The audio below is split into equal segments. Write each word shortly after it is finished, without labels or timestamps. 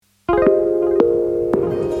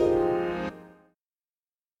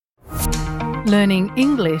Learning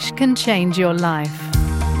English can change your life.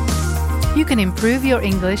 You can improve your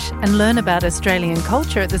English and learn about Australian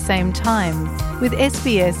culture at the same time with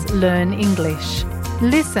SBS Learn English.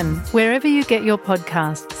 Listen wherever you get your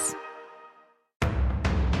podcasts.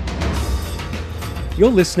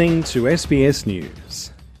 You're listening to SBS News.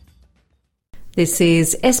 This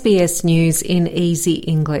is SBS News in Easy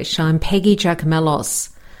English. I'm Peggy Giacomellos.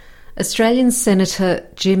 Australian Senator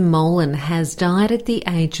Jim Molan has died at the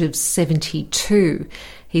age of 72.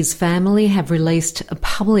 His family have released a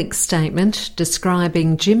public statement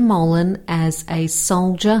describing Jim Molan as a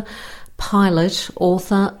soldier, pilot,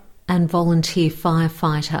 author and volunteer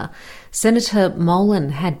firefighter. Senator Molan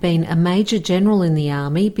had been a Major General in the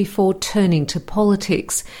Army before turning to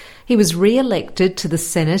politics. He was re-elected to the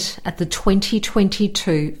Senate at the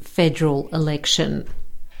 2022 federal election.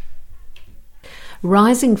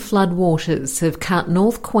 Rising floodwaters have cut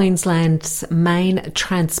North Queensland's main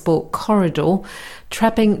transport corridor,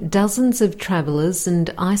 trapping dozens of travellers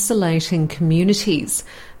and isolating communities.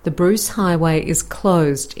 The Bruce Highway is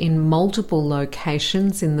closed in multiple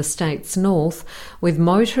locations in the state's north, with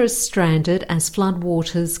motorists stranded as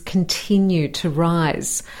floodwaters continue to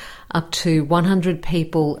rise. Up to 100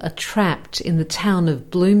 people are trapped in the town of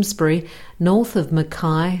Bloomsbury, north of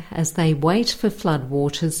Mackay, as they wait for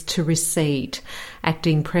floodwaters to recede.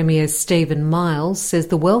 Acting Premier Stephen Miles says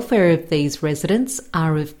the welfare of these residents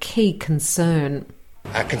are of key concern.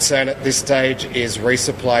 Our concern at this stage is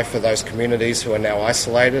resupply for those communities who are now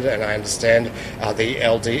isolated, and I understand the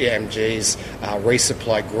LDMG's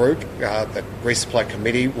resupply group, the resupply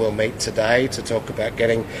committee, will meet today to talk about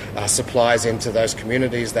getting supplies into those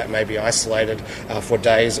communities that may be isolated for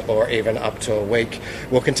days or even up to a week.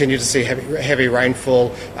 We'll continue to see heavy rainfall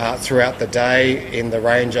throughout the day in the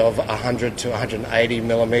range of 100 to 180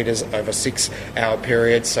 millimetres over a 6-hour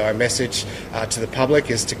period. So our message to the public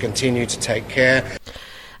is to continue to take care.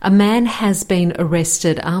 A man has been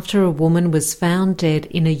arrested after a woman was found dead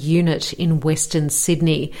in a unit in Western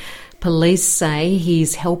Sydney. Police say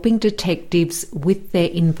he's helping detectives with their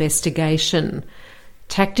investigation.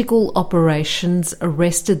 Tactical Operations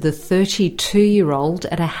arrested the 32-year-old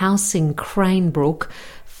at a house in Cranebrook,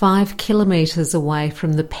 5 kilometres away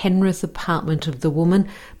from the Penrith apartment of the woman,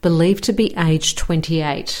 believed to be aged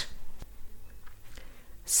 28.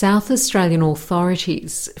 South Australian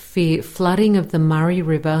authorities fear flooding of the Murray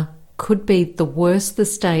River could be the worst the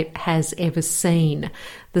state has ever seen.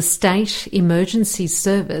 The State Emergency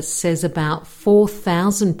Service says about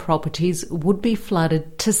 4,000 properties would be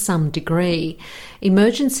flooded to some degree.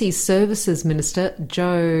 Emergency Services Minister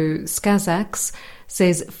Joe Skazaks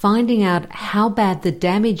says finding out how bad the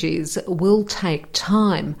damage is will take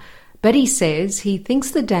time, but he says he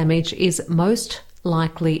thinks the damage is most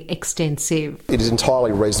likely extensive. It is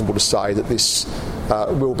entirely reasonable to say that this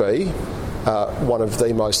will be one of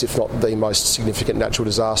the most, if not the most significant natural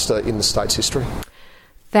disaster in the state's history.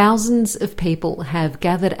 Thousands of people have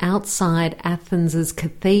gathered outside Athens'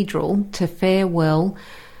 cathedral to farewell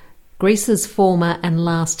Greece's former and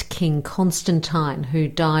last king Constantine, who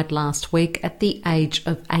died last week at the age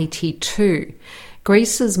of 82.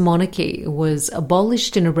 Greece's monarchy was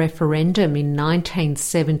abolished in a referendum in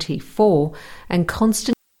 1974, and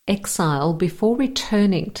Constantine exiled before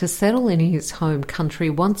returning to settle in his home country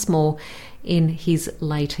once more in his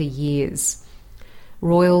later years.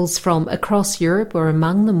 Royals from across Europe were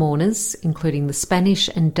among the mourners, including the Spanish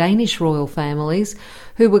and Danish royal families,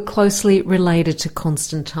 who were closely related to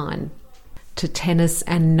Constantine. To tennis,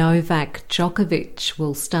 and Novak Djokovic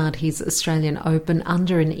will start his Australian Open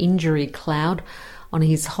under an injury cloud on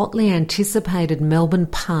his hotly anticipated Melbourne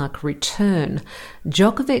Park return.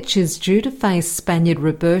 Djokovic is due to face Spaniard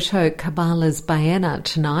Roberto Cabales Baena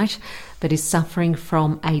tonight, but is suffering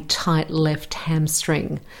from a tight left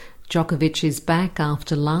hamstring. Djokovic is back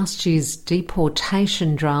after last year's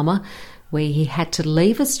deportation drama, where he had to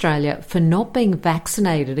leave Australia for not being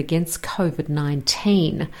vaccinated against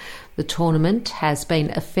COVID-19. The tournament has been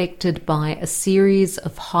affected by a series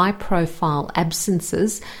of high-profile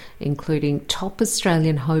absences, including top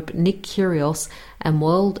Australian hope Nick Kyrgios and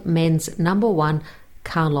world men's number one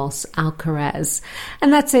Carlos Alcaraz.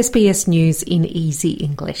 And that's SBS News in Easy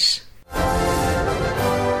English.